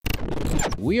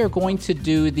We are going to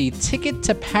do the Ticket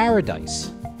to Paradise.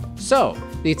 So,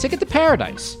 the Ticket to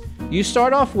Paradise, you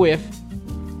start off with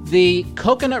the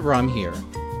coconut rum here.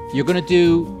 You're going to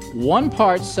do 1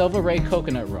 part Silver Ray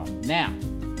coconut rum. Now,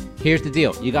 here's the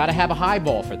deal. You got to have a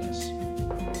highball for this.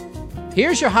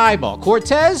 Here's your highball.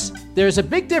 Cortez, there's a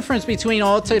big difference between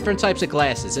all different types of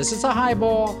glasses. This is a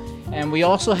highball, and we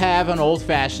also have an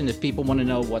old-fashioned if people want to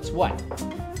know what's what.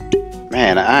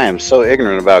 Man, I am so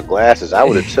ignorant about glasses. I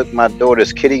would have took my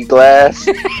daughter's kitty glass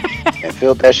and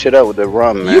filled that shit up with the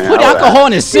rum, man. You put alcohol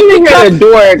in a sipping cup? A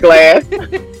door glass.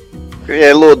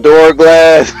 Yeah, a little door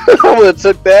glass. I would have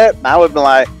took that. And I would have been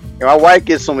like, my wife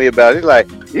gets on me about it. She's like,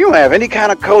 you don't have any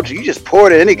kind of culture. You just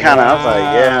pour it in any kind of. I was like,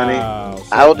 yeah, honey.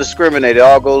 So I don't discriminate. It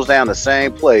all goes down the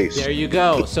same place. There you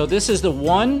go. So this is the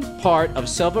 1 part of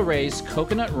Silver Ray's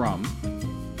coconut rum.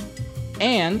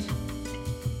 And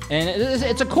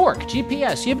it's a cork,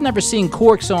 GPS. You've never seen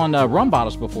corks on rum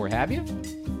bottles before, have you?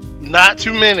 Not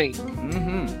too many.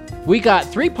 Mm-hmm. We got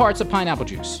 3 parts of pineapple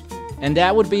juice. And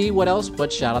that would be what else?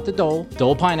 But shout out to Dole.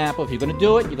 Dole Pineapple. If you're going to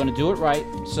do it, you're going to do it right.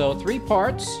 So 3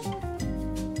 parts.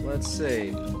 Let's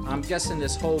see. I'm guessing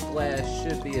this whole glass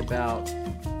should be about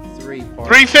 3 parts.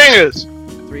 3 fingers.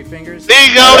 3 fingers? There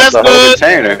you go. Oh, that's the good. whole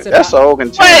container. That's the whole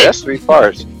container. Wait. That's 3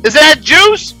 parts. Is that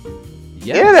juice?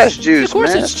 Yes. Yeah, that's juice, Of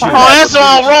course man. it's That's juice. Oh, that's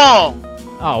all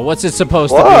wrong. Oh, what's it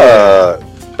supposed to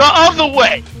What? The other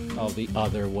way. be? Oh, the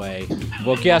other way.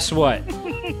 Well, guess what?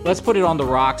 Let's put it on the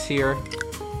rocks here.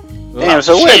 Damn,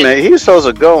 so wait a minute. He's supposed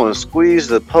to go and squeeze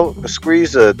the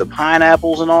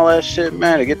pineapples and all that shit,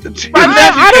 man, to get the juice.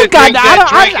 I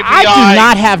do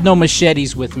not have no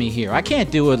machetes with me here. I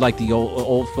can't do it like the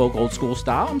old school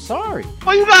style. I'm sorry.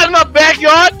 Well, you got enough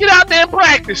backyard. Get out there and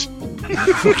practice.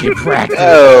 Fucking practice.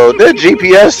 Oh, the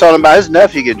GPS talking about his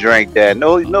nephew can drink that.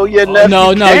 No, your nephew.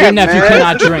 No, can't, your nephew man.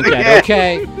 cannot drink that.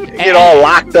 Okay. Get all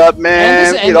locked up,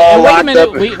 man. And wait a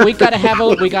minute. We gotta have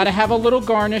a little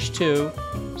garnish too.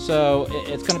 So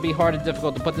it's going to be hard and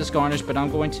difficult to put this garnish, but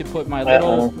I'm going to put my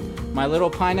little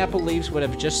pineapple leaves would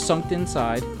have just sunk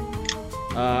inside.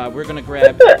 We're going to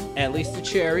grab at least a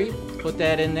cherry, put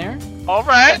that in there. All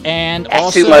right. And That's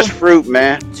also too much fruit,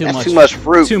 man. Too much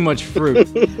fruit. Too much fruit.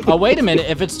 Oh, wait a minute.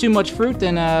 If it's too much fruit,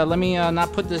 then let me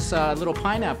not put this little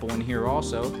pineapple in here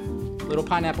also. Little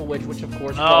pineapple wedge, which of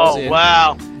course falls in. Oh,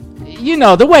 wow. You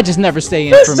know, the wedges never stay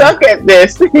in You for me. suck at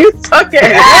this. You suck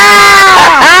at it.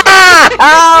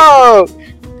 Oh!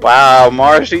 Wow,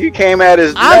 Marcia, you came at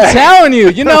his I'm neck. telling you.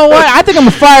 You know what? I think I'm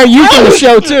going to fire you from the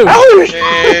show, too.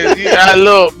 Man, you gotta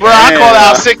look, bro. I call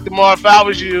out sick tomorrow if I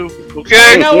was you.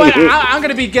 Okay. You know what? I'm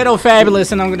going to be ghetto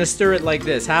fabulous, and I'm going to stir it like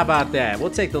this. How about that? We'll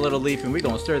take the little leaf, and we're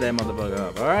going to stir that motherfucker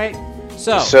up, all right?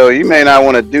 So you may not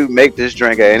want to make this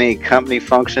drink at any company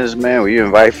functions, man, where you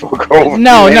invite folk over.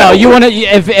 No, you want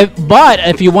to. But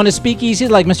if you want to speak easy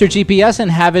like Mr. GPS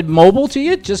and have it mobile to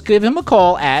you, just give him a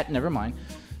call at. Never mind.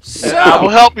 So I will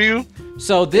help you.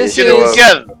 So this Get it is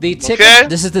together. the ticket. Okay?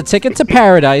 This is the Ticket to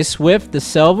Paradise with the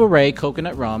Silver Ray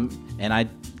coconut rum, and I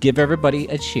give everybody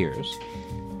a cheers.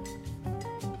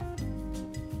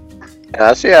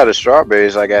 I see how the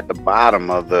strawberries like at the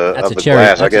bottom of the cherry.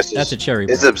 glass. I guess that's a cherry.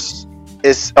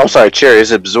 It's I'm sorry, cherry.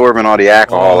 It's absorbing all the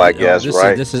alcohol, I guess,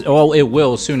 right? This is it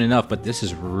will soon enough, but this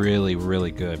is really, really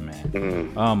good,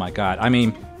 man. Oh my God. I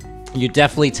mean, you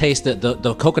definitely taste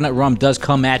the coconut rum does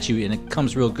come at you, and it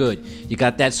comes real good. You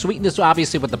got that sweetness,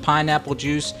 obviously, with the pineapple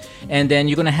juice, and then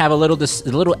you're gonna have a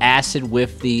little acid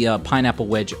with the pineapple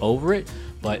wedge over it.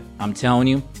 But I'm telling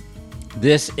you,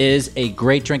 this is a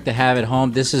great drink to have at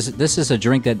home. This is a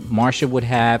drink that Marsha would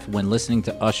have when listening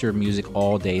to Usher music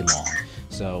all day long.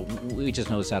 So we just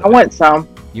know this out of I want some.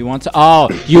 You want to? Oh,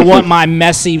 you want my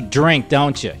messy drink,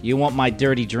 don't you? You want my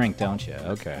dirty drink, don't you?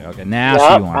 Okay. Now Yep,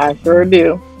 she wants I it. sure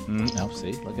do. Oh,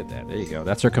 see, look at that. There you go.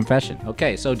 That's her confession.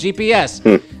 Okay, so GPS.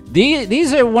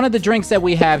 These are one of the drinks that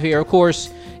we have here. Of course,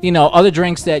 you know, other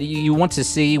drinks that you want to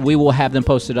see, we will have them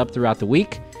posted up throughout the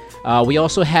week. We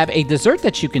also have a dessert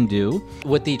that you can do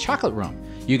with the chocolate rum.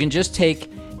 You can just take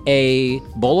a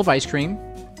bowl of ice cream,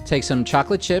 take some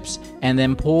chocolate chips, and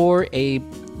then pour a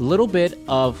little bit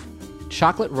of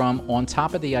chocolate rum on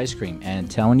top of the ice cream. And I'm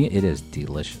telling you, it is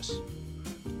delicious.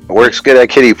 It works good at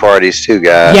kiddie parties too,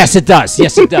 guys. Yes, it does.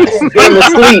 Yes, it does. I'm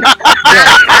asleep.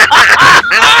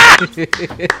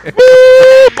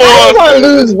 I'm gonna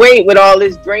lose weight with all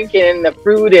this drinking and the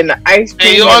fruit and the ice cream.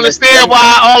 And you understand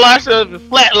why all our stuff is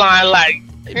flatline like.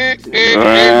 Yeah,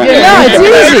 no, it's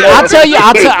easy. I'll tell you.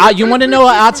 You want to know?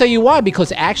 I'll tell you why.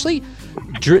 Because actually,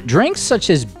 drinks such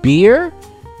as beer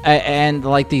and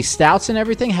like these stouts and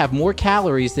everything have more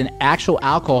calories than actual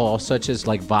alcohol, such as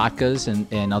like vodkas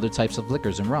and other types of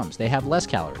liquors and rums. They have less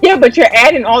calories. Yeah, but you're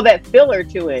adding all that filler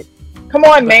to it. Come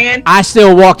on, man. I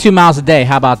still walk 2 miles a day.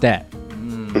 How about that?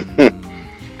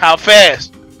 How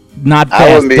fast? Not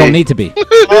fast. Don't need to be.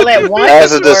 All at once.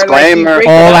 As a disclaimer,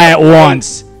 All at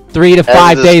once. 3 to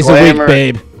 5 days a week,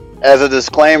 babe. As a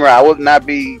disclaimer, I would not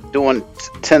be doing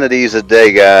 10 of these a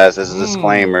day, guys. As a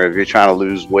disclaimer, if you're trying to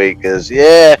lose weight, because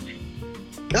it's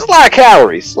a lot of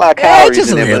calories. It's a lot of calories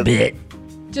just in a there, little bit.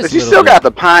 But you still got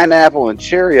the pineapple and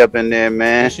cherry up in there,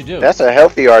 man. Yes, you do. That's a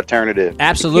healthy alternative.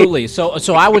 Absolutely.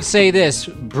 So I would say this,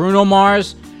 Bruno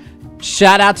Mars.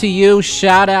 Shout out to you.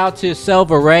 Shout out to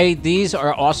Selva Ray. These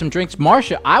are awesome drinks.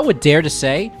 Marsha, I would dare to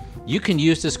say you can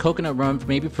use this coconut rum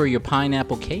maybe for your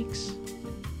pineapple cakes.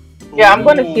 Yeah, I'm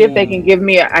going to see if they can give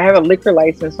me. I have a liquor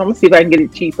license, so I'm going to see if I can get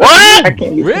it cheaper. What? I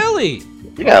can't use it. Really?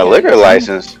 You got a liquor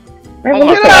license. I have a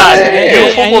liquor God.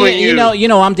 license. And you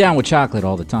know, I'm down with chocolate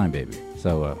all the time, baby.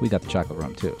 So we got the chocolate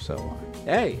rum too. So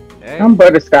hey, I'm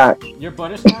butterscotch. you're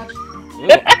butterscotch.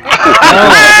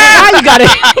 Now you got it.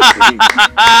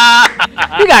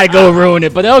 You gotta go ruin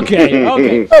it, but okay. Oh,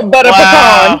 butter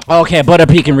pecan. Okay, butter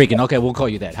pecan Rican. Okay, we'll call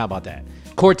you that. How about that?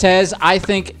 Cortez, I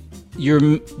think your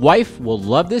wife will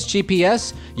love this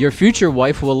GPS. Your future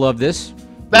wife will love this.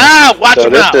 Watch So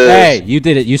him this out. is- Hey, you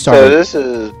did it. You So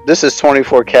started. this is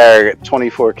 24 karat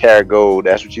gold.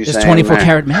 That's what you It's saying. 24 man.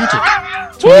 karat magic.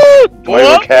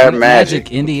 24 karat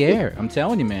magic. In the air. I'm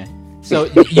telling you, man. So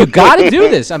you got to do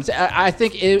this. I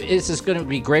think it's just going to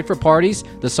be great for parties.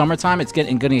 The summertime, it's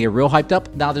going to get real hyped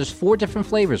up. Now, there's 4 different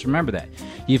flavors. Remember that.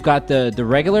 You've got the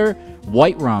regular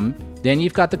white rum. Then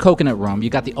you've got the coconut rum. You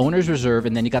got the Owner's Reserve,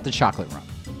 and then you got the chocolate rum.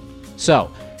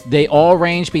 So they all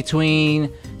range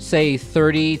between, say,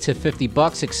 $30 to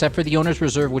 $50, except for the Owner's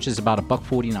Reserve, which is about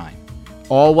 $1.49.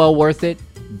 All well worth it.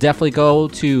 Definitely go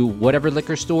to whatever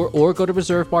liquor store or go to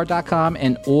reservebar.com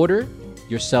and order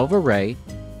your Selva Ray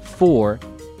for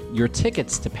your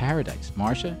tickets to paradise.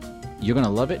 Marsha, you're going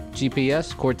to love it.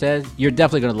 GPS, Cortez, you're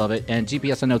definitely going to love it. And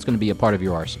GPS, I know it's going to be a part of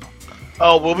your arsenal.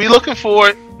 Oh, we'll be looking for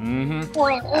it. Mm-hmm.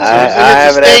 I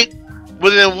have it. State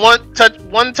within one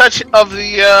touch of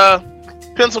the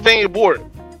Pennsylvania border.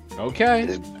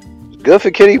 Okay. Good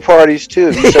for kitty parties too.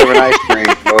 If you're serving ice cream,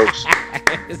 folks.